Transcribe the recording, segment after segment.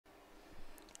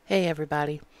Hey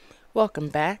everybody, welcome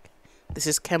back. This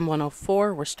is Chem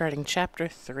 104. We're starting Chapter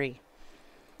 3.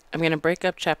 I'm going to break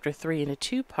up Chapter 3 into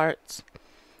two parts.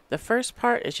 The first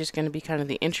part is just going to be kind of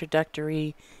the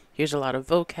introductory. Here's a lot of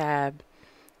vocab.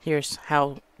 Here's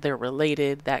how they're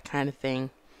related, that kind of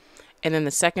thing. And then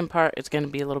the second part is going to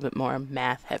be a little bit more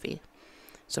math heavy.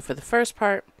 So for the first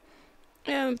part,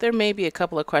 there may be a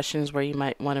couple of questions where you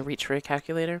might want to reach for a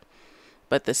calculator.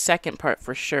 But the second part,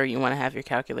 for sure, you want to have your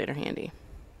calculator handy.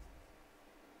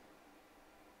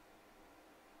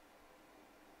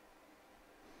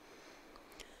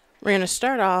 We're going to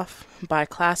start off by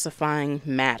classifying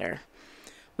matter.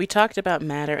 We talked about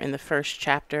matter in the first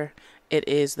chapter. It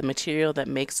is the material that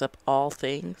makes up all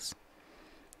things.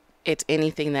 It's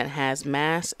anything that has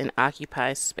mass and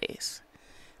occupies space.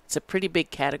 It's a pretty big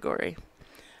category.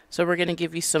 So we're going to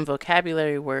give you some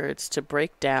vocabulary words to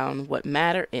break down what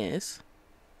matter is.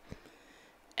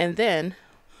 And then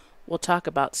we'll talk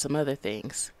about some other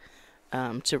things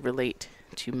to relate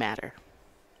to matter.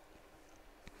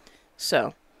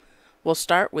 So we'll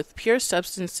start with pure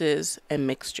substances and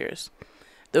mixtures.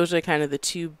 Those are kind of the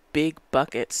two big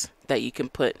buckets that you can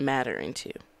put matter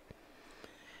into.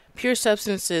 Pure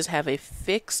substances have a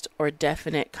fixed or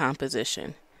definite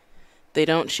composition. They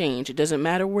don't change. It doesn't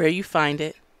matter where you find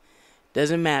it.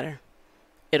 Doesn't matter.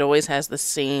 It always has the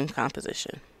same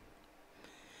composition.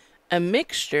 A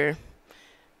mixture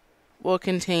will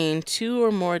contain two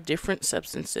or more different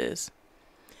substances.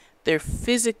 They're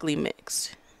physically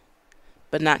mixed,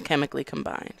 but not chemically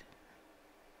combined.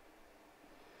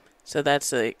 So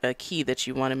that's a key that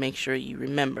you want to make sure you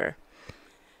remember.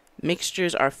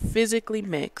 Mixtures are physically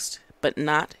mixed, but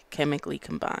not chemically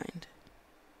combined.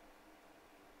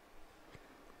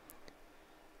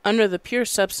 Under the pure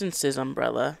substances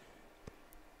umbrella,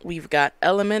 we've got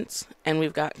elements and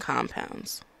we've got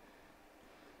compounds.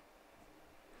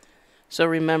 So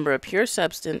remember, a pure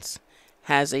substance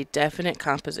has a definite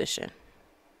composition.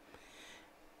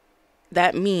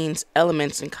 That means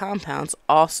elements and compounds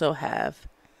also have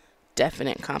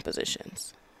definite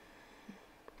compositions.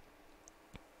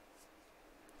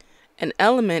 An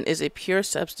element is a pure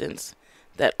substance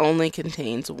that only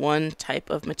contains one type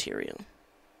of material.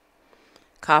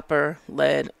 Copper,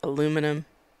 lead, aluminum.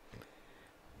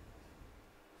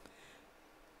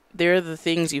 They're the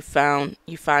things you find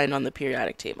on the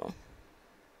periodic table.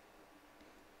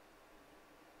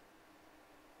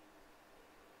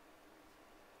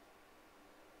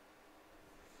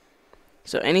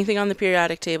 So anything on the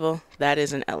periodic table, that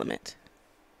is an element.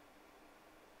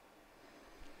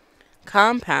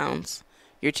 Compounds,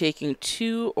 you're taking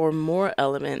two or more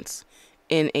elements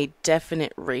in a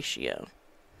definite ratio.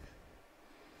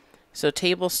 So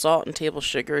table salt and table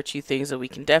sugar are two things that we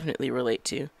can definitely relate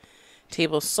to.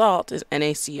 Table salt is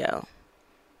NaCl.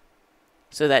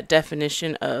 So that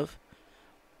definition of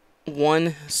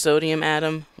one sodium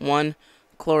atom, one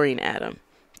chlorine atom,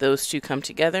 those two come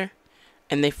together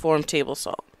and they form table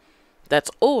salt.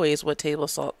 That's always what table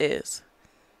salt is.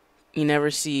 You never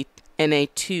see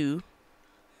Na2,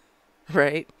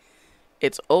 right?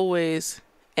 It's always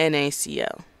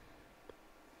NaCl.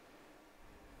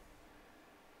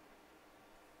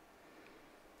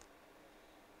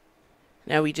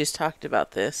 Now we just talked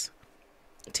about this.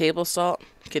 Table salt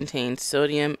contains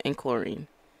sodium and chlorine.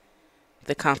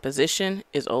 The composition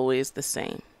is always the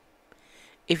same.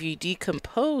 If you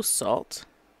decompose salt,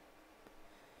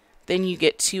 then you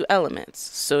get two elements,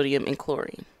 sodium and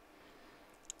chlorine.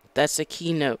 That's a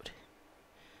key note.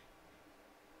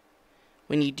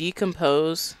 When you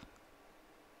decompose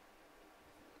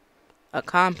a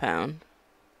compound,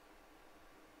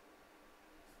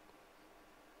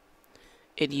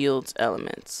 it yields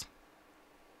elements.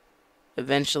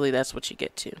 Eventually, that's what you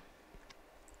get to.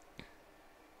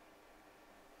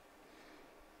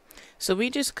 So we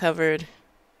just covered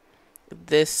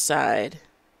this side.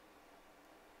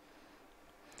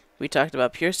 We talked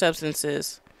about pure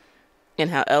substances and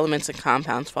how elements and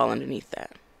compounds fall underneath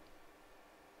that.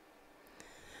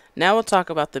 Now we'll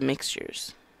talk about the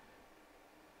mixtures.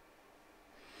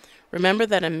 Remember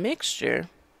that a mixture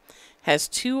has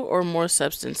two or more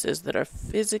substances that are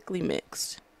physically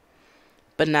mixed,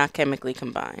 but not chemically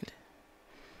combined.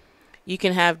 You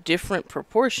can have different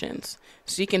proportions.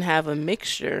 So you can have a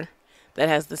mixture that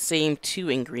has the same two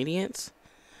ingredients,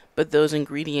 but those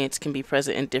ingredients can be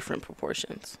present in different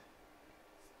proportions.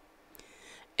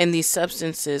 And these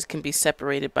substances can be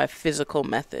separated by physical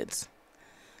methods,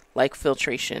 like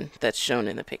filtration that's shown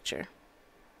in the picture.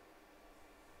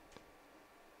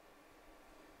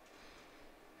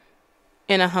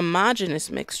 In a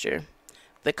homogeneous mixture,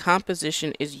 the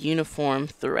composition is uniform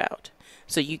throughout.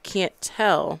 So you can't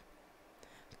tell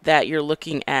that you're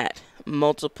looking at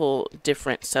multiple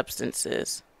different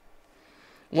substances.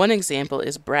 One example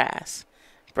is brass.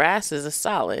 Brass is a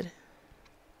solid.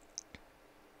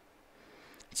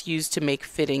 It's used to make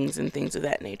fittings and things of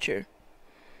that nature.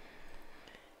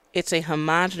 It's a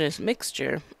homogeneous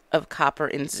mixture of copper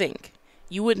and zinc.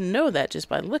 You wouldn't know that just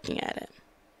by looking at it,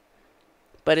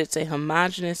 but it's a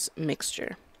homogeneous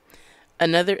mixture.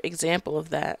 Another example of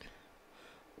that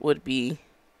would be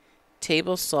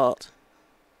table salt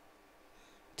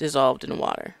dissolved in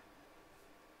water.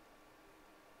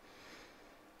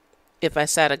 If I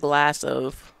sat a glass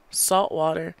of salt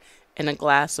water and a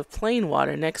glass of plain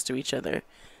water next to each other,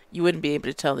 you wouldn't be able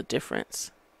to tell the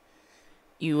difference.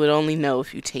 You would only know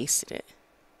if you tasted it.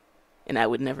 And I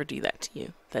would never do that to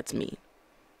you. That's me.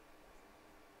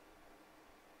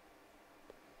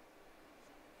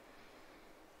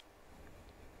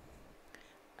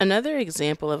 Another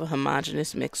example of a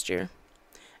homogeneous mixture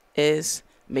is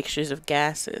mixtures of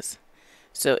gases.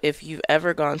 So if you've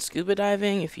ever gone scuba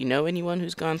diving, if you know anyone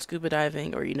who's gone scuba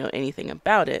diving or you know anything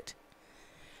about it,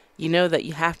 you know that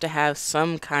you have to have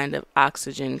some kind of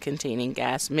oxygen containing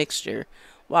gas mixture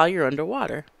while you're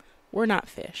underwater. We're not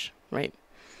fish, right?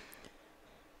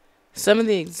 Some of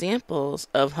the examples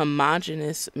of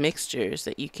homogeneous mixtures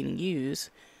that you can use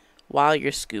while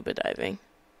you're scuba diving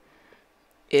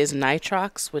is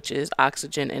nitrox, which is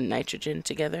oxygen and nitrogen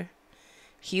together,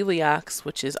 heliox,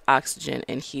 which is oxygen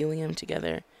and helium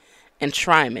together, and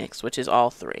trimix, which is all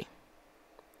three.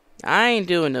 I ain't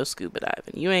doing no scuba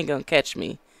diving. You ain't gonna catch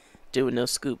me doing no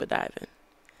scuba diving.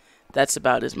 That's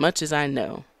about as much as I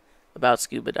know about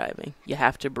scuba diving. You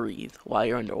have to breathe while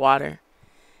you're underwater,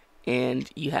 and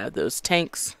you have those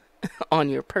tanks on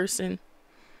your person.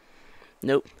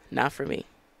 Nope, not for me.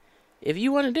 If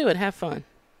you want to do it, have fun.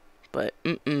 But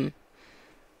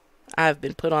I've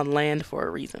been put on land for a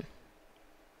reason.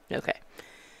 Okay.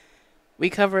 We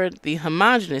covered the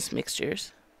homogeneous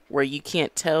mixtures, where you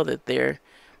can't tell that they're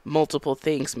multiple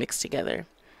things mixed together.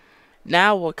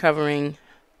 Now we're covering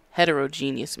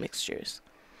heterogeneous mixtures.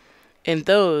 In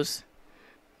those,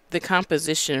 the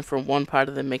composition from one part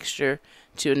of the mixture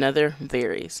to another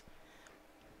varies.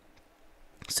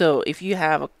 So if you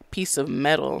have a piece of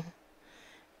metal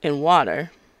and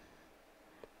water,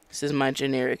 this is my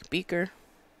generic beaker.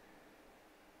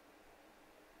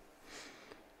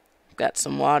 Got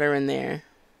some water in there.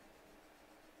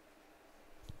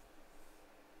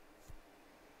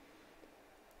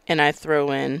 And I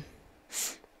throw in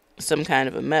some kind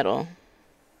of a metal.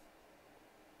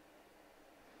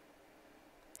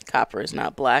 Copper is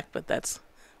not black, but that's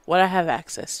what I have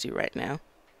access to right now.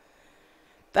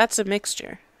 That's a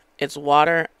mixture. It's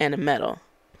water and a metal.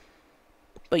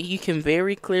 But you can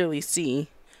very clearly see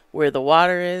where the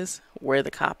water is, where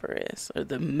the copper is, or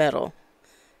the metal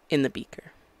in the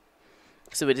beaker.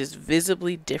 So it is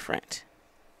visibly different.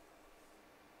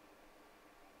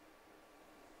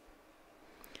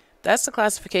 That's the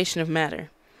classification of matter.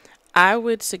 I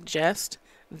would suggest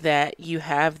that you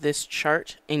have this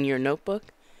chart in your notebook,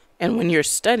 and when you're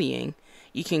studying,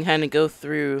 you can kind of go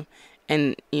through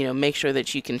and, make sure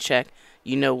that you can check,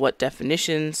 what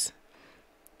definitions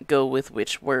go with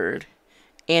which word,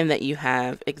 and that you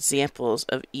have examples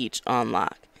of each on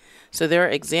lock. So there are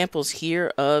examples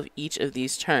here of each of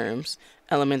these terms: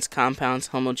 elements, compounds,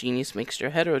 homogeneous mixture,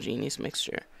 heterogeneous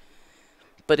mixture.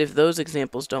 But if those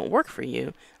examples don't work for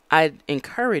you, I'd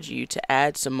encourage you to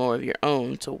add some more of your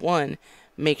own to, one,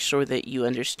 make sure that you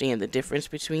understand the difference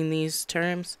between these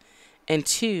terms, and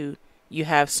two, you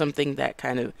have something that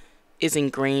kind of is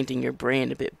ingrained in your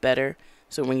brain a bit better,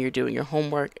 so when you're doing your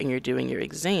homework and you're doing your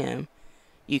exam,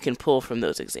 you can pull from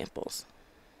those examples.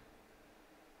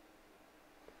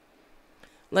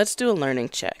 Let's do a learning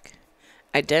check.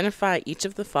 Identify each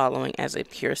of the following as a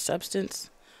pure substance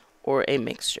or a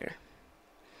mixture.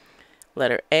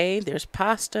 Letter A, there's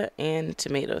pasta and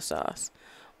tomato sauce.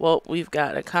 Well, we've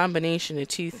got a combination of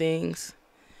two things,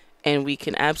 and we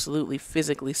can absolutely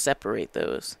physically separate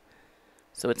those.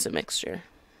 So it's a mixture.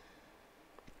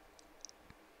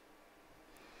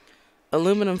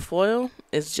 Aluminum foil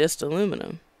is just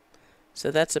aluminum,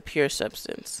 so that's a pure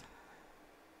substance.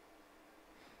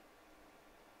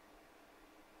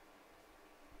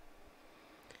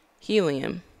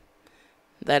 Helium,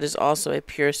 that is also a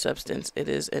pure substance. It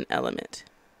is an element.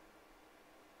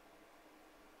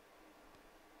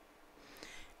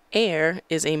 Air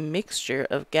is a mixture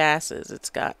of gases. It's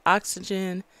got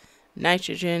oxygen,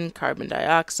 nitrogen, carbon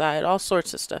dioxide, all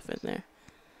sorts of stuff in there.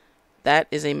 That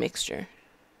is a mixture.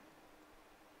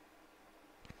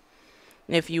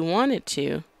 If you wanted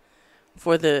to,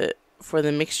 for the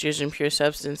mixtures and pure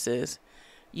substances,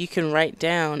 you can write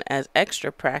down as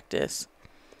extra practice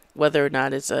whether or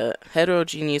not it's a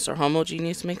heterogeneous or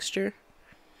homogeneous mixture.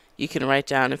 You can write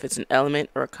down if it's an element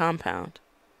or a compound.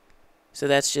 So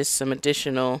that's just some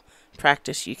additional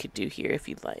practice you could do here if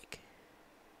you'd like.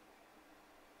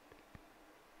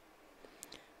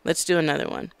 Let's do another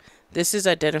one. This is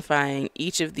identifying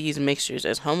each of these mixtures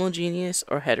as homogeneous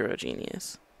or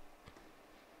heterogeneous.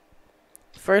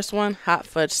 First one, hot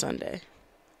fudge sundae.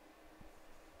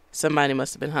 Somebody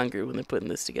must have been hungry when they're putting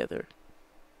this together.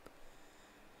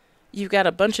 You've got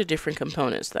a bunch of different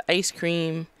components. The ice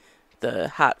cream, the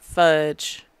hot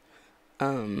fudge.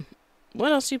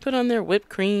 What else do you put on there? Whipped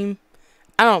cream.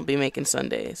 I don't be making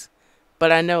sundaes,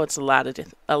 but I know it's a lot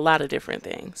of different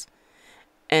things.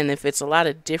 And if it's a lot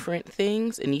of different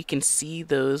things and you can see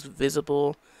those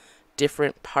visible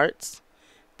different parts,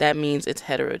 that means it's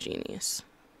heterogeneous.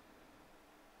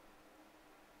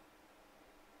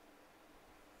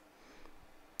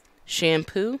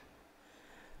 Shampoo.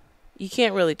 You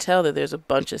can't really tell that there's a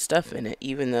bunch of stuff in it,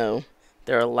 even though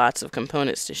there are lots of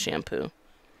components to shampoo.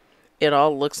 It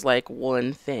all looks like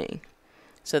one thing.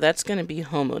 So that's going to be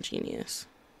homogeneous.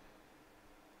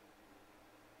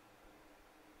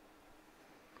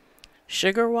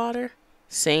 Sugar water,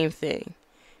 same thing.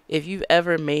 If you've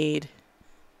ever made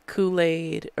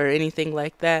Kool-Aid or anything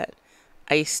like that,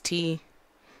 iced tea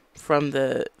from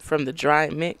the dry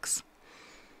mix,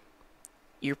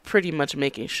 you're pretty much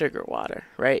making sugar water,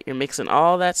 right? You're mixing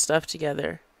all that stuff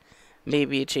together.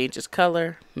 Maybe it changes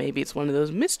color. Maybe it's one of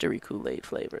those mystery Kool-Aid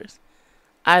flavors.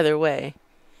 Either way,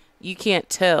 you can't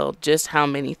tell just how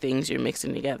many things you're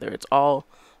mixing together. It's all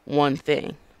one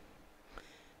thing.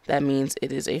 That means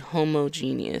it is a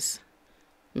homogeneous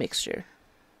mixture.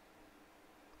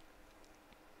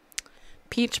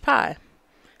 Peach pie.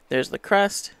 There's the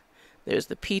crust, there's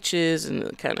the peaches and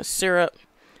the kind of syrup.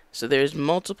 So there's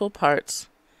multiple parts.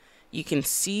 You can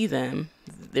see them.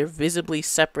 They're visibly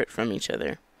separate from each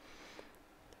other.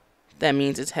 That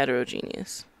means it's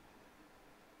heterogeneous.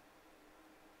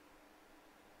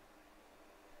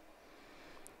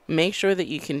 Make sure that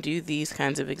you can do these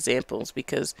kinds of examples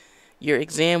because your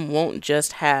exam won't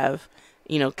just have,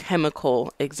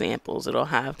 chemical examples. It'll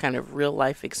have kind of real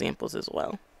life examples as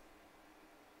well.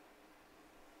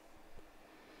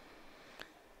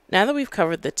 Now that we've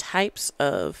covered the types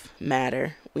of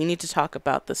matter, we need to talk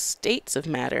about the states of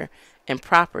matter and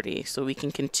properties so we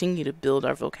can continue to build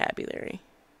our vocabulary.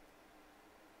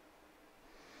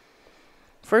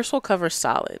 First, we'll cover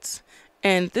solids.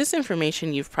 And this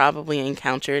information you've probably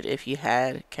encountered if you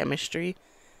had chemistry.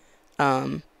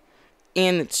 And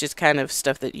it's just kind of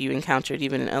stuff that you encountered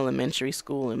even in elementary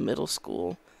school and middle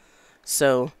school.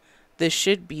 So this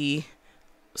should be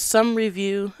some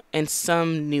review and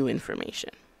some new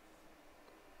information.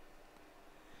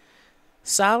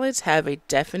 Solids have a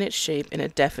definite shape and a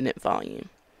definite volume.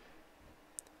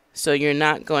 So you're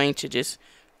not going to just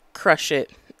crush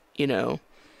it,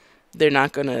 They're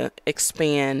not going to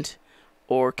expand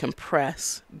or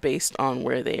compress based on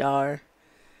where they are.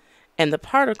 And the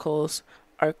particles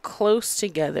are close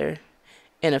together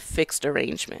in a fixed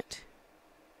arrangement.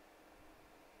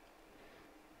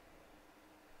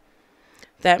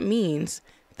 That means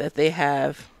that they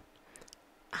have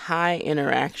high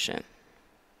interaction.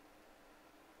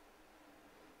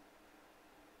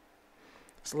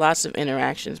 There's lots of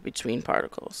interactions between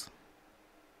particles.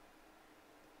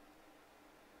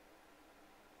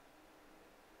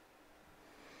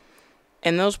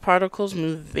 And those particles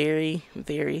move very,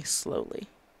 very slowly.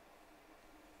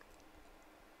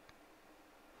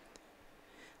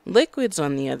 Liquids,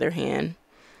 on the other hand,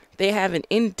 they have an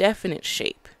indefinite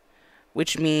shape,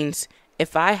 which means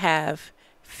if I have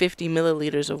 50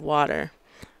 milliliters of water,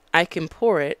 I can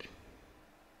pour it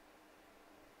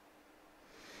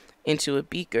into a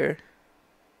beaker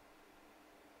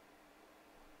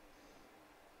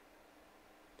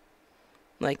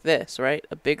like this, right?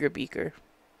 A bigger beaker.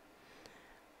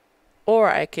 Or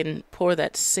I can pour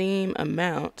that same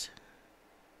amount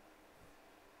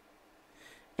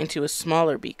into a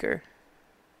smaller beaker.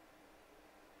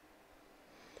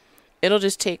 It'll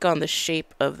just take on the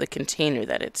shape of the container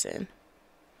that it's in.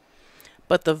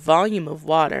 But the volume of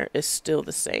water is still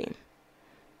the same.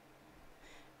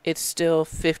 It's still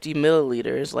 50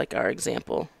 milliliters, like our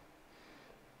example,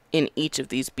 in each of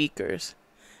these beakers.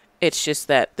 It's just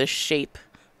that the shape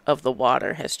of the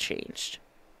water has changed.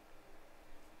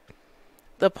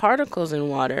 The particles in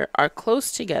water are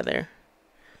close together,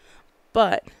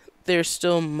 but they're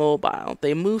still mobile.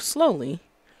 They move slowly,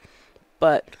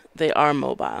 but they are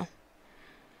mobile.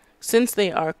 Since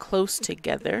they are close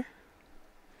together,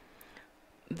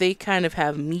 they kind of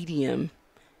have medium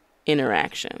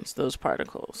interactions, those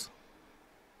particles.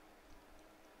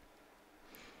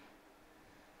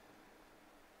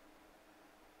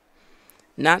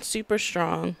 Not super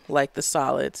strong like the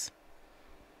solids,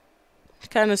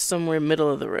 kind of somewhere middle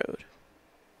of the road.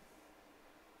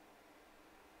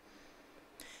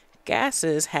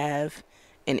 Gases have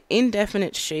an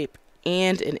indefinite shape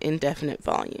and an indefinite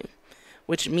volume,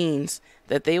 which means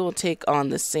that they will take on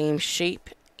the same shape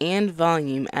and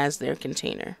volume as their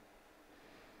container.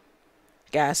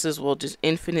 Gases will just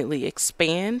infinitely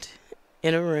expand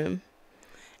in a room,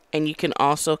 and you can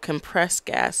also compress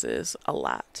gases a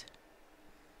lot.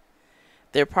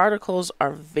 Their particles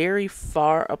are very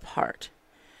far apart,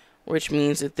 which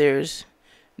means that there's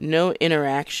no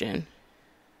interaction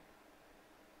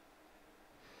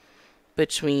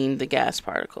between the gas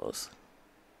particles.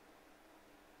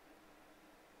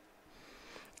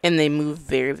 And they move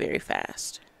very, very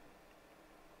fast.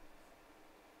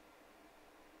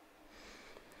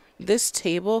 This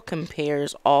table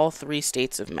compares all three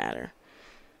states of matter,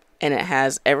 and it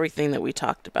has everything that we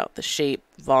talked about: the shape,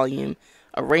 volume,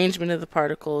 arrangement of the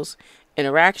particles,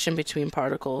 interaction between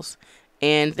particles,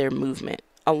 and their movement,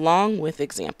 along with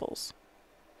examples.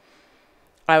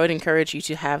 I would encourage you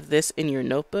to have this in your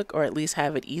notebook, or at least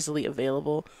have it easily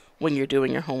available when you're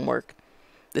doing your homework.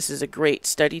 This is a great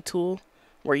study tool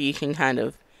where you can kind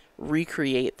of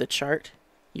recreate the chart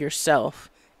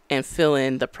yourself and fill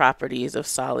in the properties of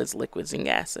solids, liquids, and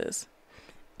gases.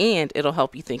 And it'll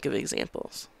help you think of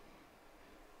examples.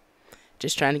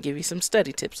 Just trying to give you some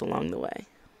study tips along the way.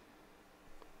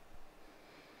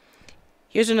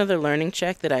 Here's another learning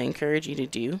check that I encourage you to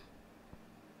do.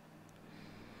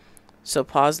 So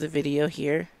pause the video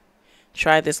here,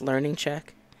 try this learning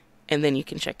check, and then you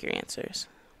can check your answers.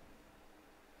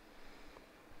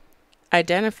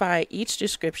 Identify each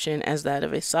description as that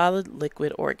of a solid,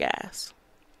 liquid, or gas.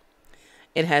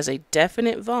 It has a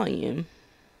definite volume,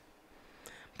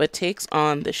 but takes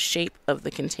on the shape of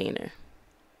the container.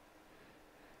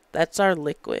 That's our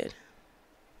liquid.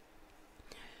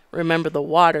 Remember the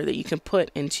water that you can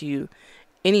put into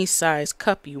any size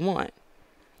cup you want.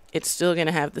 It's still going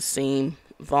to have the same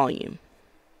volume.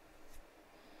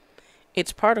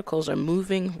 Its particles are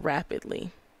moving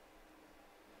rapidly.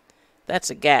 That's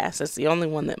a gas. That's the only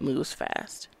one that moves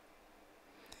fast.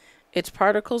 Its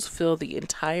particles fill the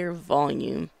entire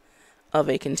volume of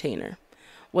a container.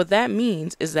 What that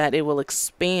means is that it will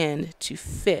expand to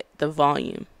fit the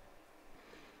volume.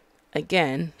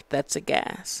 Again, that's a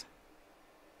gas.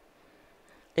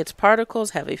 Its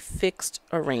particles have a fixed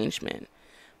arrangement.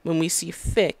 When we see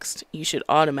fixed, you should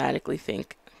automatically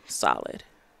think solid.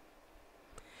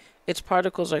 Its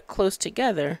particles are close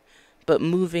together, but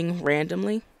moving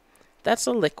randomly. That's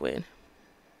a liquid.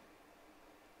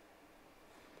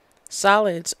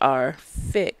 Solids are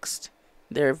fixed.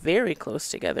 They're very close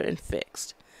together and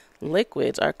fixed.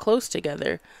 Liquids are close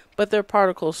together, but their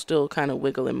particles still kind of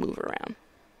wiggle and move around.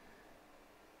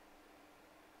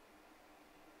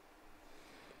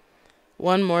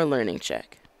 One more learning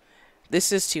check.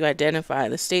 This is to identify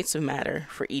the states of matter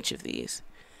for each of these.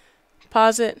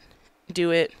 Pause it,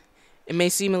 do it. It may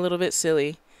seem a little bit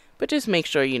silly, but just make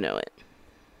sure you know it.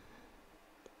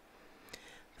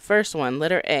 First one,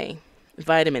 letter A,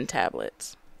 vitamin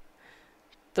tablets.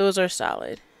 Those are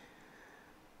solid.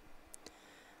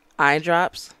 Eye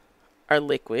drops are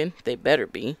liquid, they better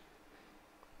be.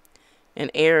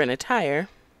 And air in a tire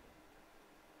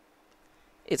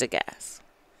is a gas.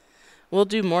 We'll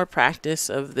do more practice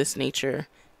of this nature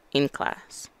in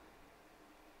class.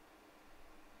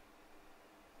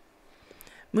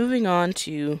 Moving on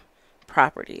to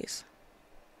properties.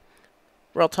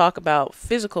 We'll talk about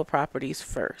physical properties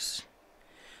first.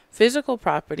 Physical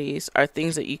properties are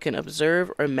things that you can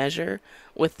observe or measure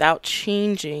without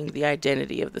changing the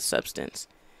identity of the substance.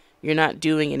 You're not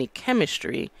doing any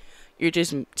chemistry, you're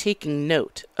just taking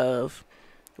note of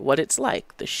what it's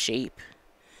like, the shape,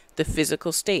 the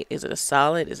physical state. Is it a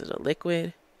solid? Is it a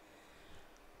liquid?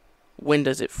 When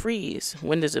does it freeze?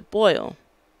 When does it boil?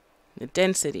 The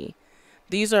density.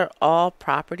 These are all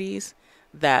properties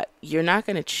that you're not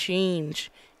going to change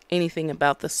anything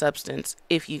about the substance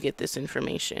if you get this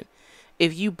information.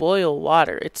 If you boil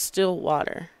water, it's still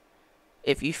water.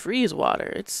 If you freeze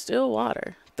water, it's still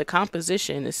water. The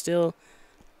composition is still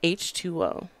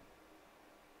H2O.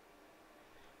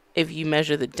 If you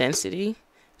measure the density,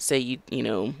 say you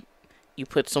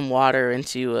put some water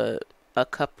into a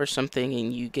cup or something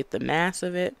and you get the mass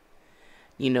of it,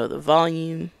 the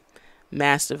volume.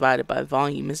 Mass divided by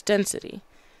volume is density.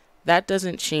 That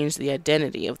doesn't change the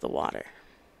identity of the water.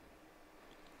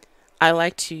 I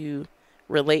like to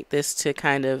relate this to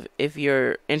kind of, if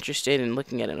you're interested in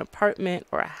looking at an apartment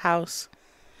or a house,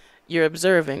 you're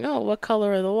observing, oh, what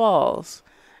color are the walls?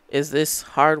 Is this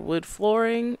hardwood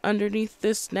flooring underneath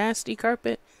this nasty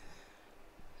carpet?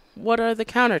 What are the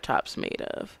countertops made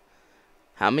of?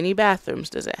 How many bathrooms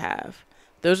does it have?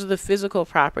 Those are the physical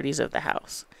properties of the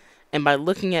house. And by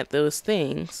looking at those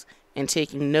things and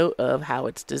taking note of how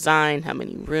it's designed, how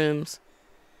many rooms,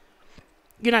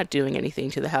 you're not doing anything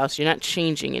to the house. You're not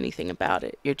changing anything about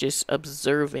it. You're just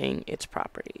observing its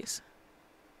properties.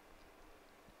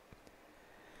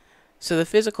 So the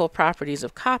physical properties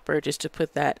of copper, just to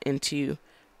put that into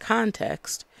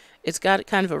context, it's got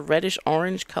kind of a reddish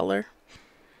orange color.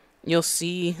 You'll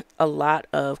see a lot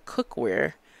of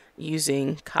cookware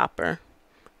using copper.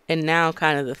 And now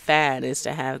kind of the fad is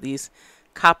to have these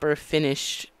copper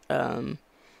finished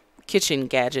kitchen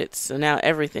gadgets. So now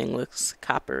everything looks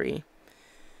coppery.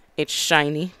 It's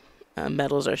shiny.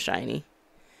 Metals are shiny.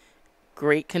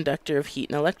 Great conductor of heat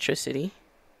and electricity.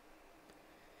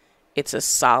 It's a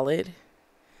solid.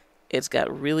 It's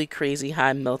got really crazy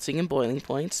high melting and boiling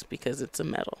points because it's a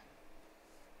metal.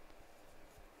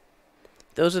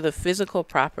 Those are the physical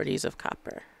properties of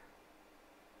copper.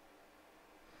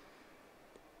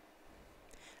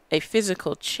 A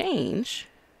physical change,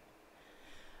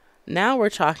 now we're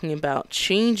talking about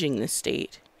changing the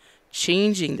state,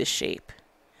 changing the shape,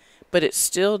 but it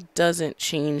still doesn't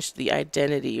change the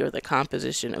identity or the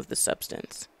composition of the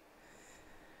substance.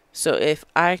 So if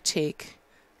I take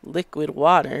liquid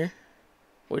water,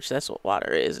 which that's what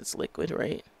water is, it's liquid,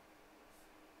 right?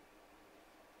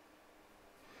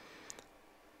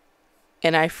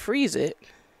 And I freeze it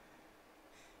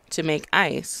to make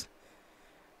ice,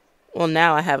 well,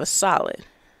 now I have a solid.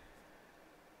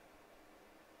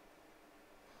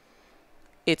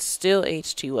 It's still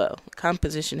H2O. The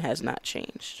composition has not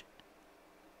changed.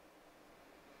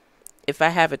 If I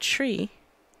have a tree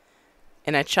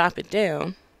and I chop it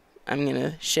down, I'm going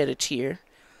to shed a tear,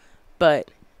 but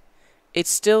it's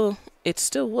still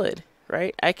wood,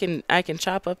 right? I can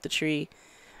chop up the tree.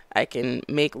 I can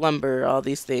make lumber, all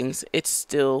these things. It's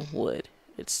still wood.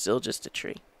 It's still just a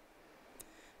tree.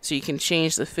 So you can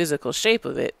change the physical shape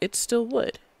of it. It's still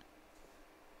wood.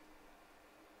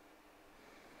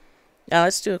 Now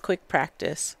let's do a quick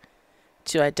practice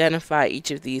to identify each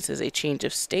of these as a change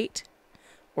of state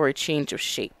or a change of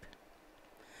shape.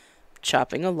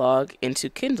 Chopping a log into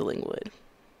kindling wood.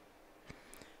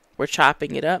 We're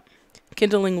chopping it up.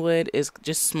 Kindling wood is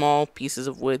just small pieces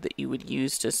of wood that you would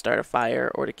use to start a fire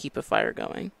or to keep a fire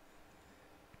going.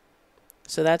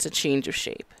 So that's a change of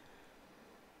shape.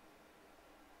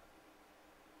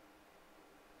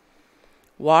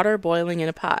 Water boiling in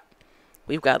a pot.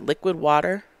 We've got liquid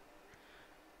water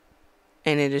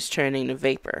and it is turning to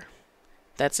vapor.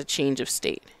 That's a change of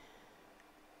state.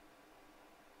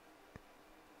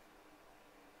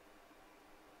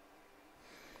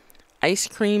 Ice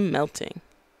cream melting.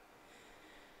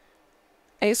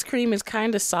 Ice cream is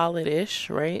kind of solid-ish,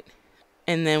 right?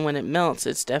 And then when it melts,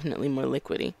 it's definitely more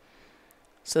liquidy.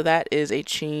 So that is a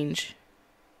change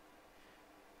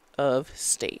of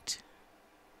state.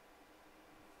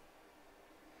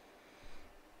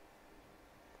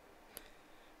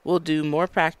 We'll do more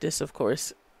practice, of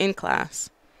course, in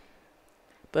class.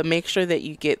 But make sure that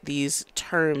you get these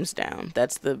terms down.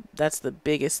 That's the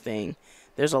biggest thing.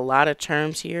 There's a lot of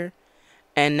terms here.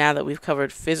 And now that we've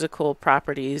covered physical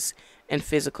properties and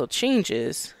physical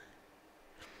changes,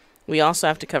 we also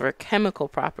have to cover chemical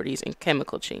properties and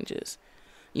chemical changes.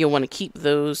 You'll want to keep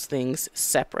those things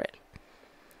separate.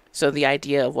 So the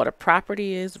idea of what a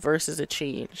property is versus a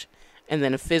change, and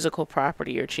then a physical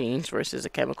property or change versus a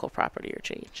chemical property or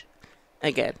change.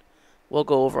 Again, we'll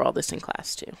go over all this in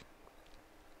class too.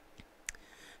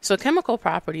 So chemical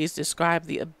properties describe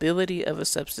the ability of a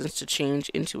substance to change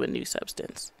into a new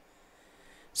substance.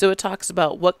 So it talks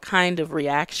about what kind of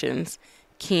reactions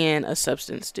can a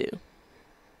substance do.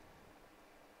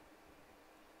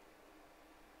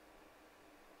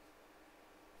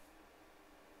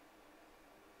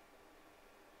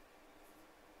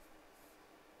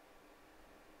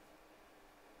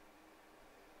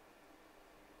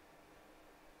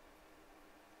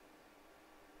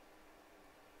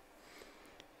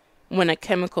 When a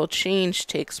chemical change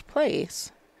takes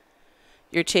place,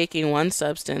 you're taking one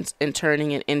substance and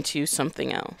turning it into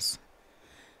something else.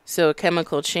 So a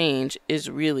chemical change is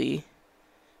really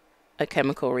a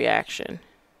chemical reaction.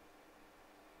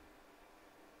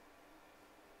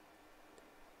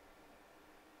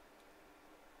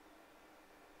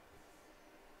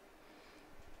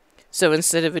 So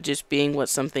instead of it just being what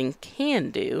something can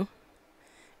do,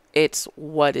 it's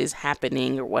what is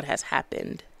happening or what has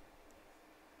happened.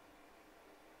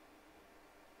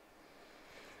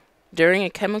 During a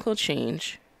chemical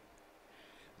change,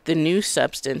 the new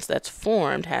substance that's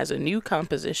formed has a new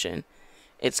composition.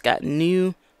 It's got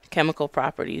new chemical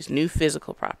properties, new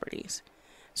physical properties.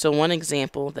 So one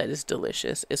example that is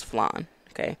delicious is flan,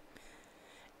 okay?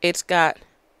 It's got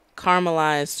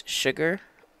caramelized sugar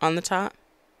on the top.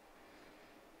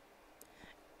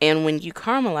 And when you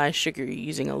caramelize sugar, you're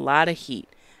using a lot of heat,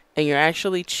 and you're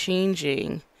actually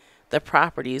changing the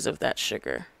properties of that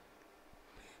sugar.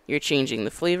 You're changing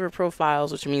the flavor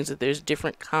profiles, which means that there's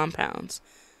different compounds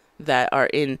that are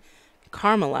in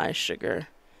caramelized sugar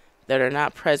that are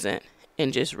not present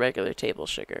in just regular table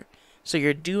sugar. So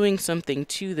you're doing something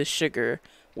to the sugar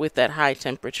with that high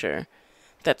temperature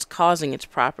that's causing its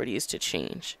properties to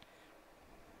change.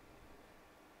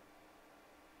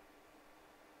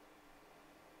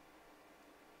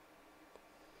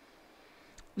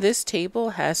 This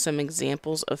table has some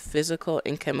examples of physical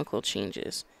and chemical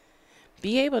changes.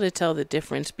 Be able to tell the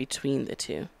difference between the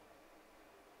two.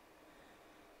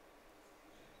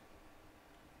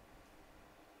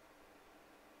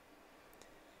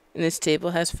 And this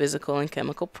table has physical and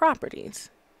chemical properties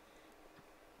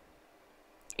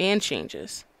and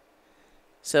changes.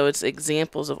 So it's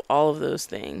examples of all of those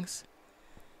things.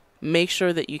 Make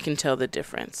sure that you can tell the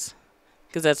difference,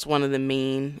 because that's one of the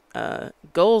main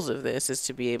goals of this, is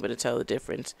to be able to tell the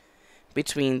difference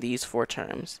between these four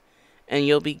terms. And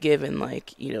you'll be given,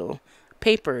 like,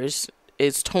 paper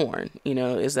is torn.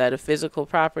 Is that a physical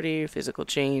property, physical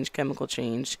change, chemical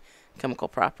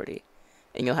property?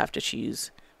 And you'll have to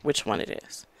choose which one it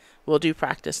is. We'll do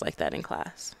practice like that in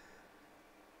class.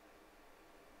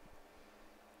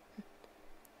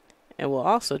 And we'll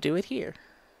also do it here.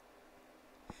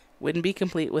 Wouldn't be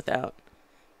complete without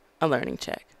a learning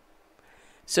check.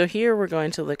 So here we're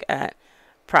going to look at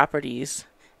properties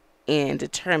and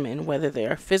determine whether they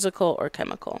are physical or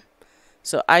chemical.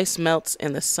 So ice melts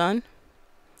in the sun.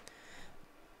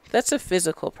 That's a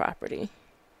physical property.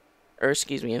 Or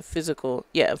excuse me, a physical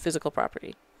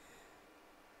property.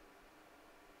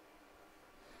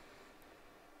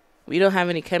 We don't have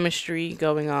any chemistry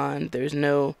going on.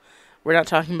 We're not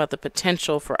talking about the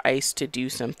potential for ice to do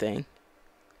something.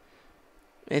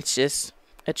 It's just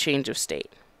a change of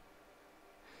state.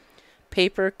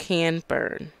 Paper can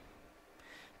burn.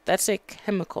 That's a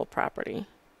chemical property.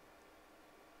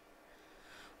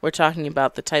 We're talking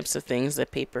about the types of things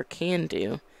that paper can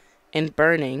do, and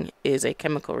burning is a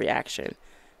chemical reaction.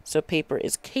 So paper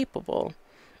is capable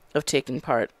of taking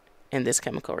part in this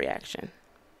chemical reaction.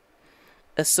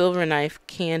 A silver knife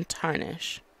can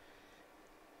tarnish.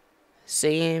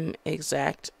 Same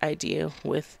exact idea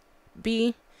with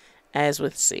B as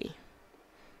with C.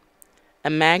 A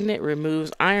magnet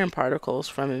removes iron particles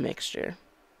from a mixture.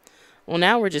 Well,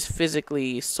 now we're just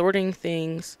physically sorting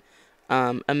things.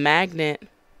 A magnet,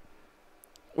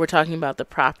 we're talking about the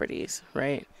properties,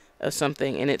 right, of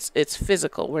something, and it's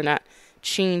physical. We're not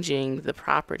changing the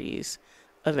properties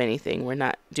of anything. We're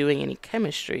not doing any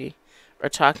chemistry or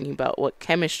talking about what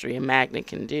chemistry a magnet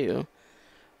can do.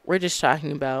 We're just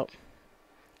talking about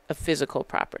a physical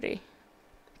property.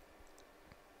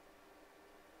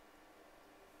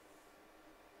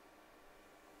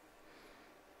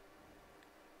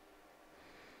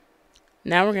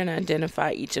 Now we're going to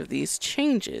identify each of these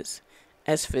changes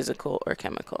as physical or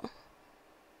chemical.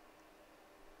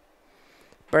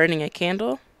 Burning a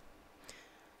candle.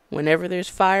 Whenever there's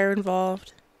fire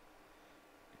involved,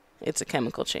 it's a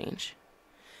chemical change.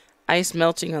 Ice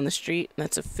melting on the street,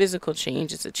 that's a physical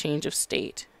change. It's a change of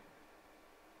state.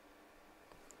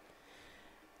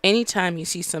 Anytime you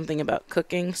see something about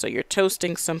cooking, so you're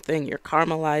toasting something, you're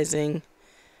caramelizing,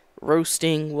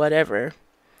 roasting, whatever,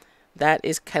 that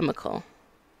is chemical.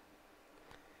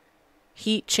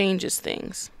 Heat changes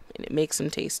things, and it makes them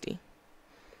tasty.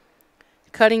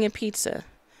 Cutting a pizza,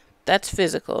 that's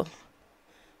physical.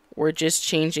 We're just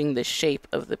changing the shape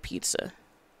of the pizza.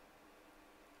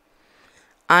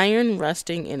 Iron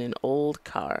rusting in an old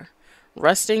car.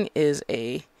 Rusting is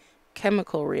a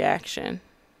chemical reaction.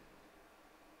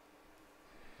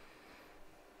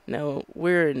 Now,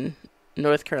 we're in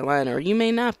North Carolina, or you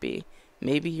may not be.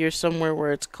 Maybe you're somewhere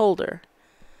where it's colder.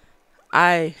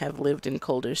 I have lived in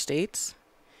colder states,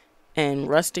 and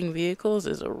rusting vehicles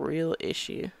is a real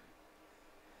issue.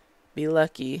 Be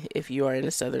lucky if you are in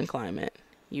a southern climate.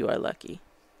 You are lucky.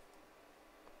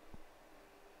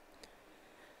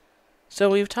 So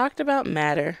we've talked about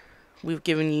matter. We've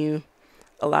given you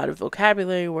a lot of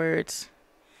vocabulary words.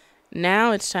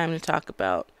 Now it's time to talk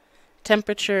about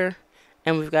temperature,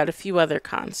 and we've got a few other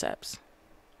concepts.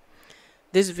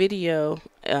 This video,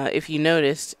 if you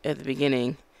noticed at the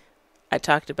beginning, I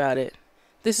talked about it.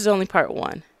 This is only part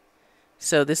 1.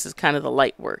 So this is kind of the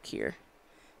light work here.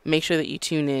 Make sure that you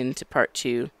tune in to part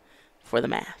 2 for the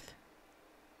math.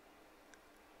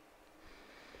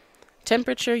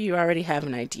 Temperature, you already have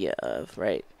an idea of,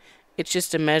 right? It's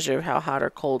just a measure of how hot or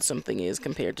cold something is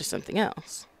compared to something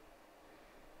else.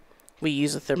 We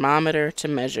use a thermometer to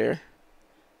measure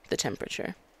the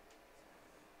temperature.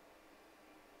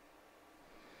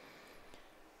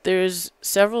 There's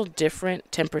several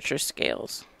different temperature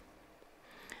scales.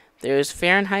 There's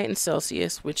Fahrenheit and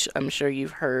Celsius, which I'm sure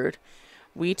you've heard.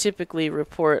 We typically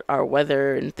report our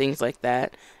weather and things like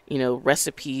that,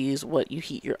 recipes, what you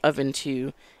heat your oven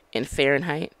to, in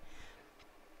Fahrenheit.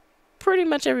 Pretty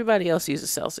much everybody else uses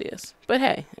Celsius, but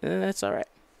hey, that's all right.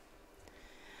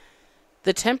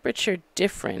 The temperature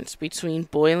difference between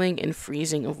boiling and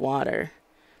freezing of water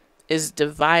is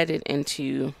divided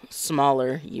into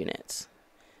smaller units,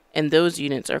 and those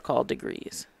units are called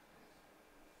degrees.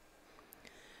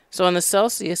 So on the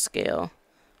Celsius scale,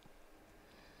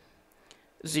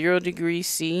 0 degrees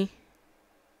C,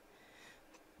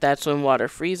 that's when water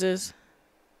freezes.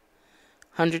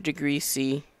 100 degrees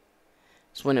C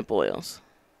is when it boils.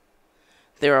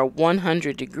 There are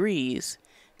 100 degrees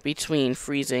between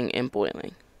freezing and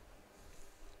boiling.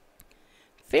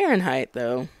 Fahrenheit,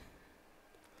 though, a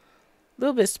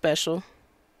little bit special.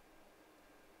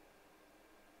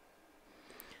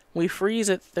 We freeze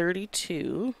at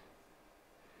 32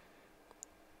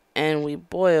 and we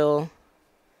boil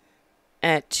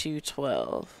at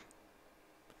 212.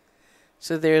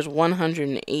 So there's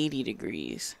 180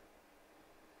 degrees.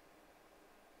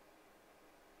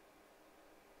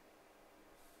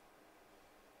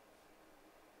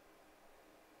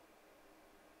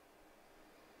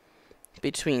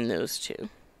 Between those two.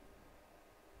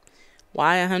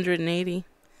 Why 180?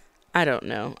 I don't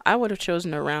know. I would have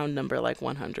chosen a round number like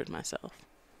 100 myself.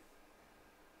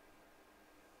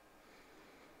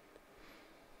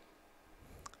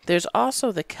 There's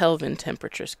also the Kelvin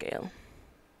temperature scale.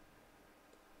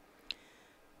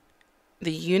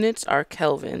 The units are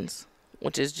kelvins,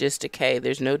 which is just a K.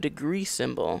 There's no degree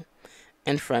symbol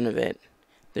in front of it.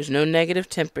 There's no negative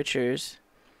temperatures.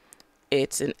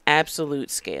 It's an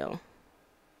absolute scale.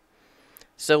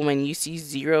 So when you see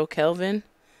 0 Kelvin,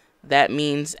 that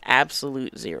means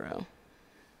absolute 0.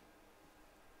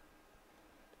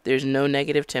 There's no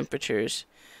negative temperatures.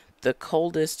 The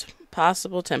coldest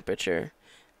possible temperature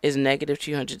is negative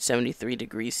 273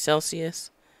 degrees Celsius,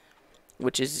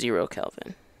 which is 0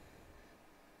 Kelvin.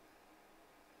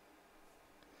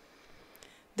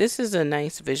 This is a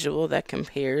nice visual that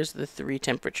compares the 3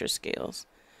 temperature scales.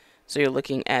 So you're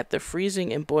looking at the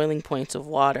freezing and boiling points of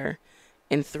water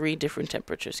in 3 different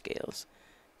temperature scales.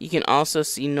 You can also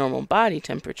see normal body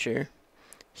temperature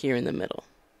here in the middle.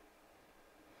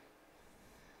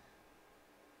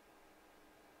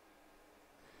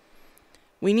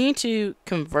 We need to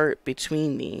convert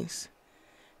between these.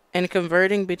 And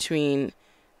converting between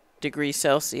degrees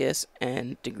Celsius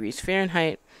and degrees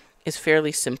Fahrenheit is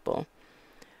fairly simple.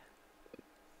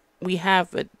 We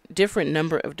have a different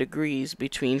number of degrees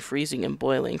between freezing and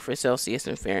boiling for Celsius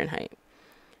and Fahrenheit.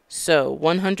 So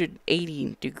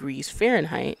 180 degrees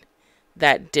Fahrenheit,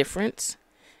 that difference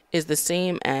is the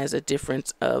same as a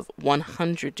difference of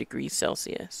 100 degrees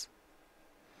Celsius.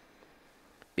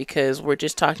 Because we're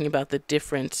just talking about the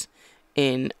difference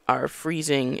in our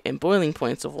freezing and boiling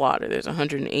points of water. There's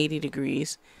 180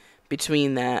 degrees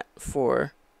between that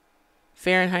for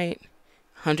Fahrenheit,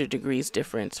 100 degrees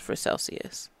difference for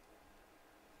Celsius.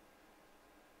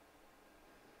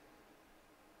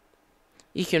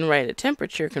 You can write a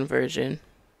temperature conversion.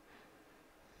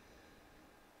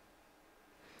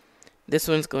 This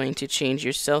one's going to change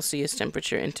your Celsius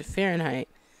temperature into Fahrenheit.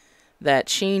 That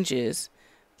changes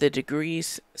the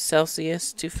degrees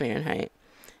Celsius to Fahrenheit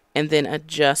and then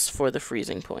adjusts for the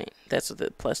freezing point. That's what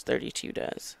the plus 32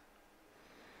 does.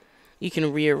 You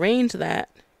can rearrange that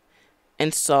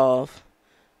and solve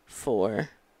for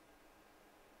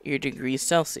your degrees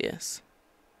Celsius.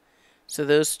 So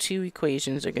those 2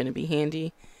 equations are going to be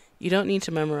handy. You don't need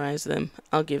to memorize them.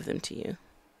 I'll give them to you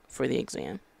for the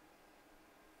exam.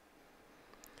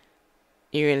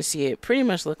 You're going to see it pretty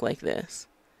much look like this.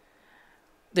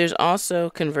 There's also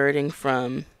converting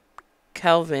from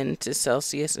Kelvin to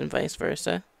Celsius and vice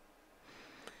versa.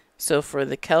 So for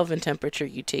the Kelvin temperature,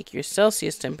 you take your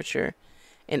Celsius temperature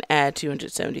and add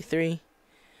 273.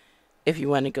 If you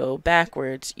want to go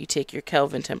backwards, you take your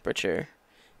Kelvin temperature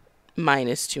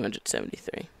minus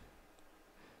 273.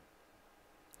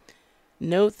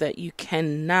 Note that you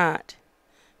cannot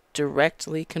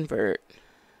directly convert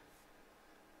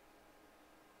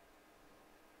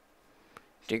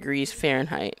degrees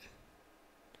Fahrenheit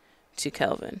to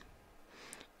Kelvin.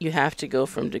 You have to go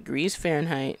from degrees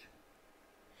Fahrenheit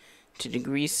to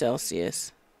degrees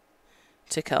Celsius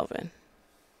to Kelvin.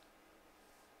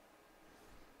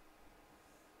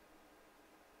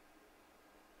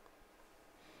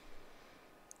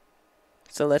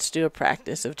 So let's do a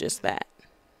practice of just that.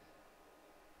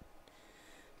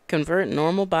 Convert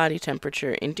normal body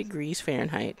temperature in degrees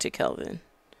Fahrenheit to Kelvin.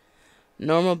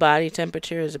 Normal body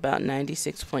temperature is about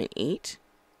 96.8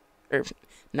 or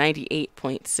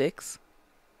 98.6.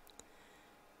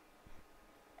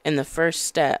 And the first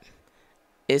step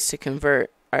is to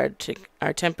convert our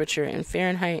temperature in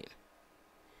Fahrenheit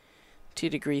to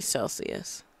degrees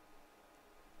Celsius.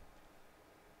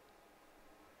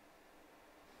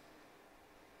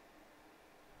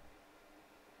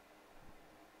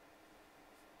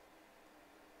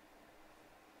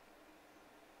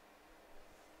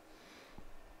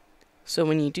 So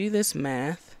when you do this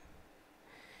math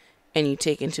and you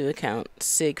take into account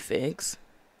sig figs,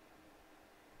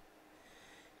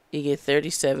 you get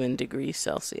 37 degrees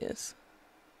Celsius.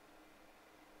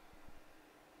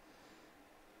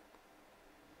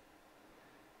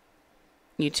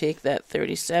 You take that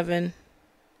 37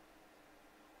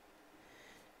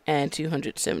 and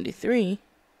 273,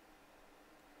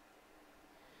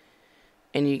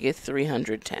 and you get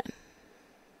 310.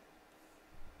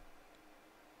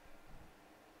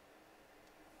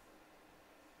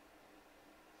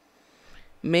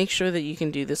 Make sure that you can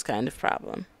do this kind of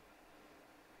problem.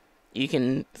 You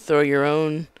can throw your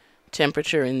own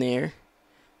temperature in there,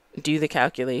 do the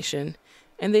calculation,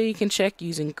 and then you can check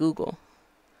using Google.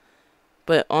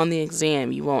 But on the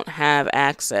exam, you won't have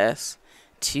access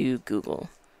to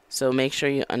Google. So make sure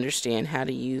you understand how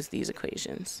to use these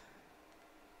equations.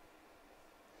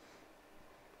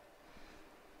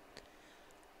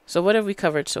 So what have we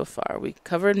covered so far? We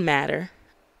covered matter.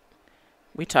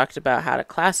 We talked about how to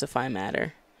classify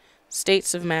matter,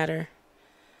 states of matter.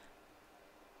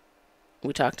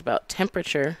 We talked about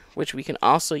temperature, which we can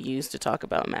also use to talk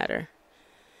about matter.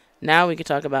 Now we can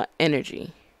talk about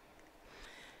energy,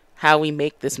 how we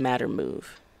make this matter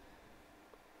move.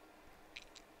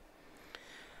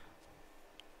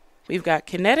 We've got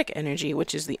kinetic energy,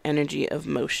 which is the energy of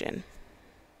motion.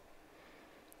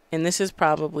 And this is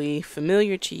probably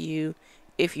familiar to you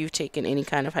if you've taken any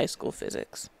kind of high school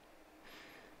physics.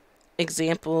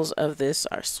 Examples of this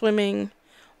are swimming,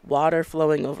 water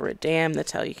flowing over a dam,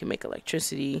 that's how you can make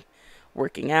electricity,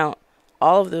 working out.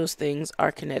 All of those things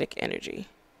are kinetic energy.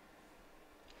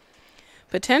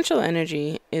 Potential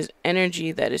energy is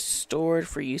energy that is stored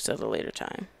for use at a later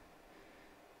time.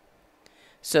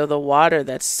 So the water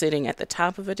that's sitting at the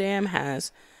top of a dam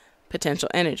has potential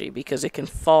energy because it can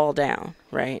fall down,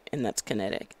 right? And that's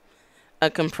kinetic. A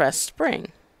compressed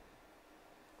spring.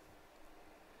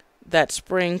 That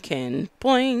spring can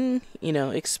boing,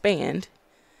 expand,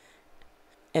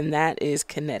 and that is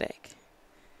kinetic.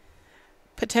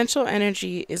 Potential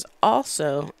energy is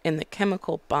also in the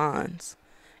chemical bonds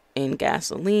in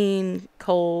gasoline,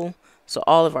 coal, so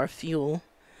all of our fuel.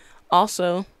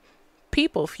 Also,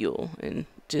 people fuel and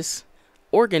just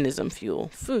organism fuel,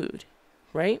 food,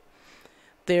 right?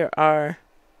 There are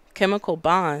chemical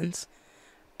bonds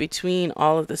between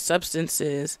all of the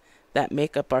substances that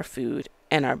make up our food,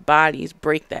 and our bodies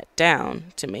break that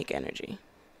down to make energy.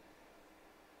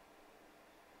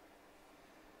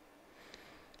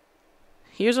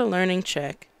 Here's a learning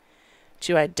check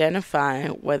to identify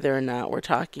whether or not we're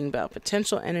talking about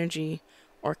potential energy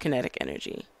or kinetic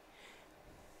energy.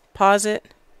 Pause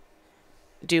it,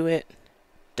 do it,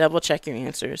 double check your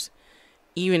answers.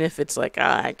 Even if it's like,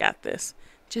 I got this.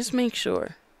 Just make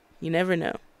sure. You never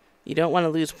know. You don't want to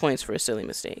lose points for a silly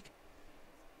mistake.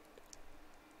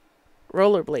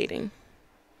 Rollerblading.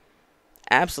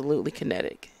 Absolutely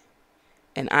kinetic.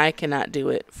 And I cannot do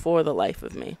it for the life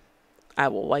of me. I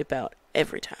will wipe out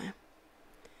every time.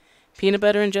 Peanut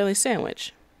butter and jelly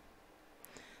sandwich.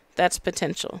 That's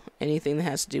potential. Anything that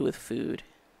has to do with food.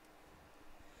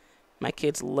 My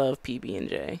kids love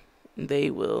PB&J.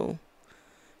 They will.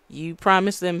 You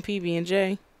promise them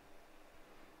PB&J,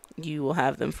 you will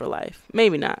have them for life.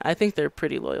 Maybe not. I think they're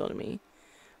pretty loyal to me.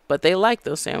 But they like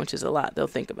those sandwiches a lot. They'll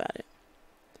think about it.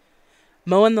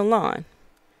 Mowing the lawn.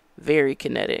 Very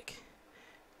kinetic.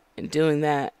 And doing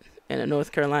that in a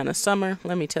North Carolina summer,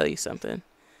 let me tell you something.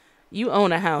 You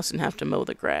own a house and have to mow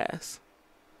the grass.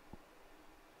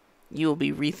 You will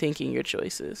be rethinking your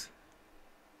choices.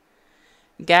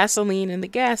 Gasoline in the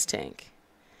gas tank.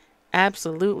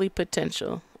 Absolutely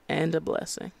potential and a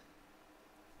blessing.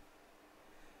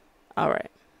 All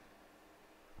right.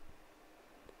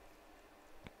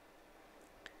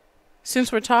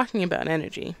 Since we're talking about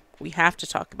energy, we have to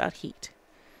talk about heat,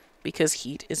 because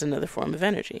heat is another form of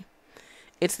energy.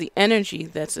 It's the energy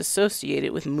that's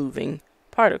associated with moving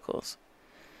particles.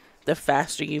 The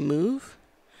faster you move,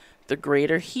 the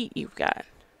greater heat you've got,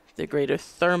 the greater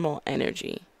thermal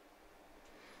energy.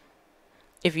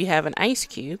 If you have an ice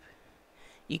cube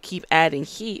you keep adding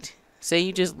heat. Say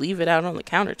you just leave it out on the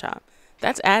countertop.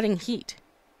 That's adding heat.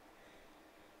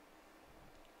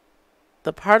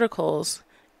 The particles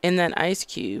in that ice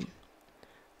cube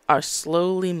are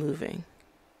slowly moving.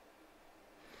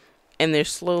 And they're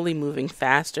slowly moving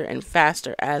faster and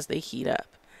faster as they heat up.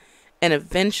 And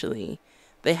eventually,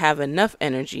 they have enough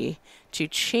energy to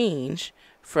change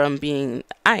from being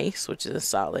ice, which is a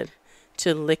solid,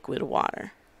 to liquid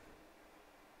water.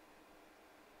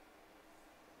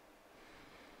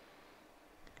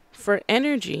 For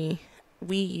energy,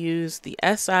 we use the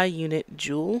SI unit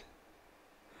joule,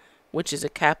 which is a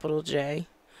capital J,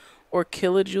 or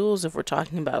kilojoules if we're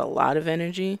talking about a lot of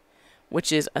energy,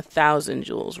 which is 1,000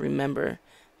 joules. Remember,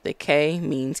 the K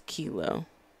means kilo.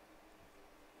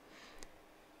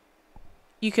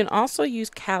 You can also use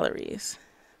calories.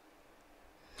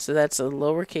 So that's a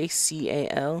lowercase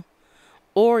cal.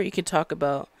 Or you can talk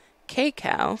about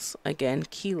kcals, again,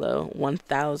 kilo,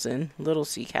 1,000 little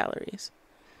c calories.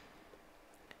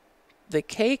 The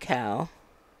kcal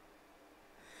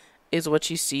is what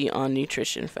you see on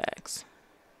nutrition facts.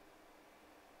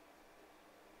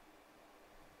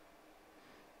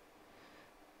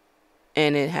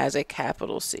 And it has a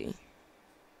capital C.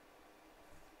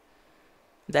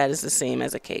 That is the same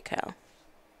as a kcal.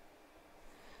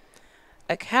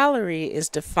 A calorie is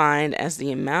defined as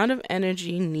the amount of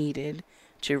energy needed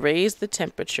to raise the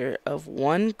temperature of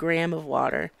 1 gram of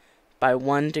water by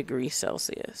 1 degree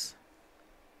Celsius.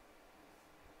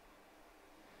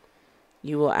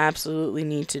 You will absolutely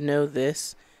need to know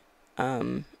this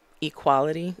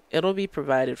equality. It'll be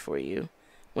provided for you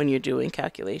when you're doing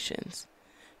calculations.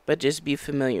 But just be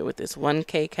familiar with this. 1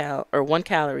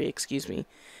 calorie,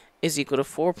 is equal to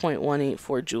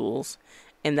 4.184 joules,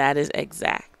 and that is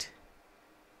exact.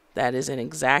 That is an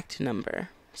exact number.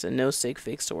 So no sig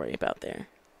figs to worry about there.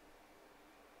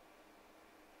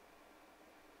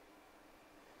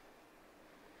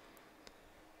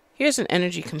 Here's an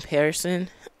energy comparison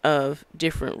of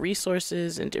different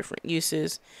resources and different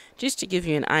uses, just to give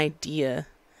you an idea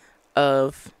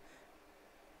of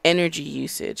energy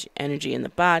usage, energy in the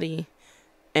body,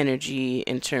 energy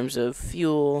in terms of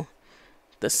fuel,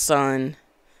 the sun,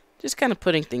 just kind of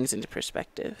putting things into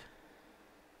perspective.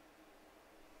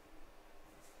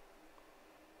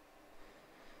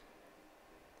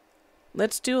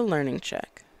 Let's do a learning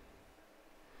check.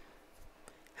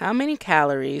 How many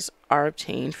calories are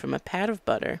obtained from a pat of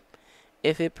butter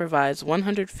if it provides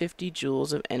 150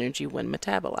 joules of energy when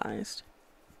metabolized?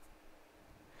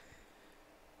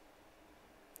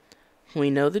 We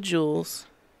know the joules.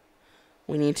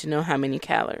 We need to know how many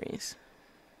calories.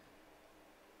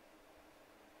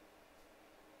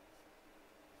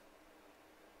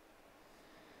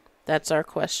 That's our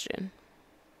question.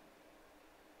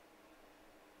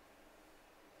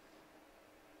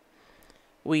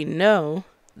 We know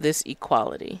this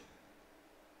equality.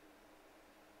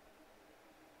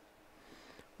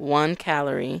 1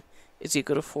 calorie is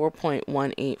equal to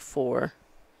 4.184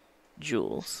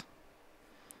 joules.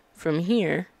 From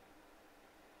here,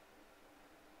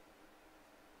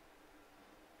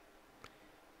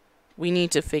 we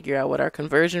need to figure out what our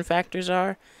conversion factors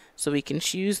are so we can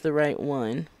choose the right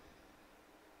one.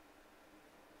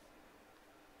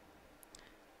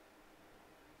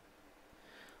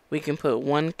 We can put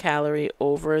 1 calorie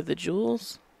over the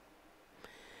joules,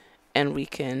 and we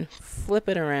can flip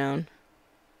it around,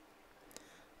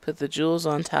 put the joules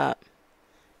on top,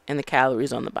 and the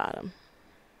calories on the bottom.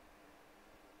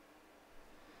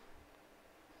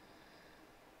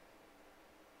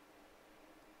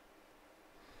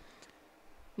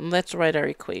 Let's write our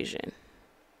equation.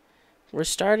 We're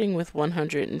starting with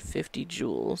 150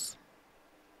 joules.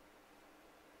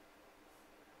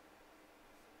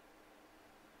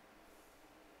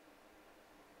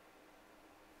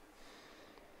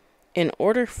 In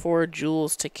order for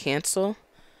joules to cancel,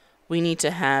 we need to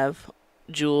have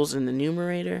joules in the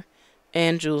numerator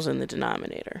and joules in the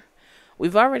denominator.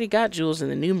 We've already got joules in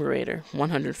the numerator,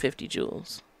 150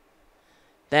 joules.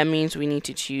 That means we need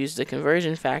to choose the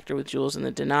conversion factor with joules in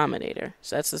the denominator.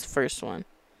 So that's the first one.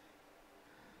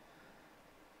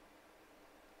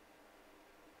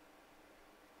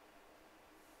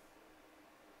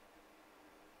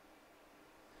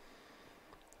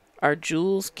 Our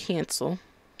joules cancel.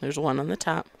 There's 1 on the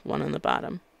top, 1 on the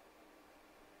bottom.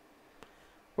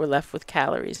 We're left with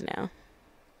calories now.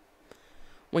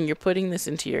 When you're putting this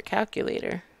into your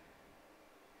calculator,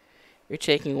 you're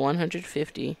taking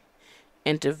 150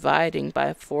 and dividing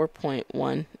by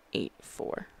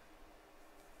 4.184.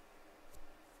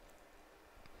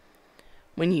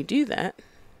 When you do that,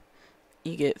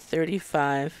 you get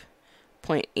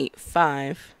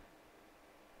 35.85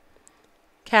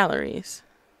 calories.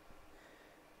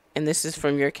 And this is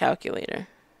from your calculator.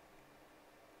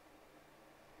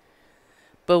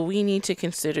 But we need to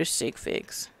consider sig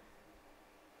figs.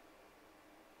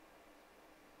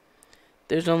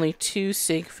 There's only 2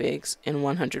 sig figs in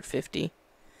 150.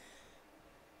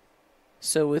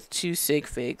 So with 2 sig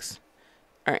figs,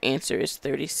 our answer is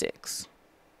 36.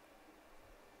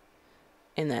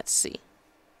 And that's C.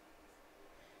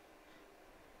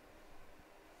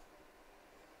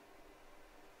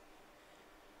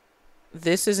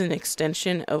 This is an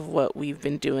extension of what we've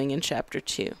been doing in Chapter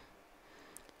 2.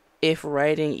 If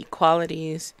writing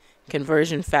equalities,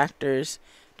 conversion factors,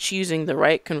 choosing the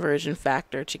right conversion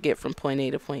factor to get from point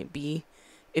A to point B,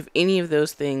 if any of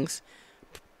those things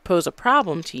pose a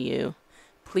problem to you,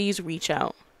 please reach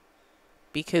out,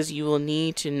 because you will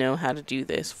need to know how to do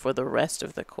this for the rest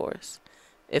of the course.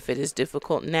 If it is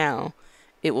difficult now,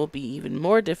 it will be even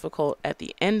more difficult at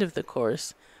the end of the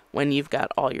course when you've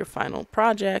got all your final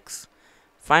projects,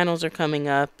 finals are coming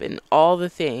up, and all the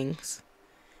things,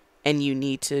 and you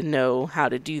need to know how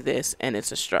to do this, and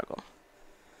it's a struggle.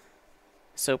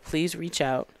 So please reach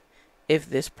out if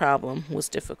this problem was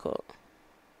difficult.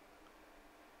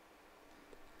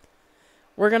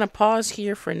 We're going to pause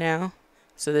here for now.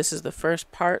 So this is the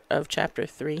first part of Chapter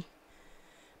 3.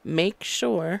 Make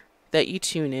sure that you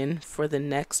tune in for the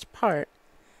next part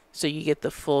so you get the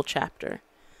full chapter.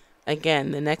 Again,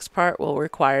 the next part will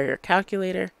require your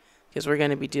calculator, because we're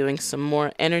going to be doing some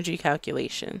more energy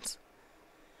calculations.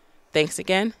 Thanks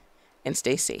again, and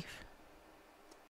stay safe.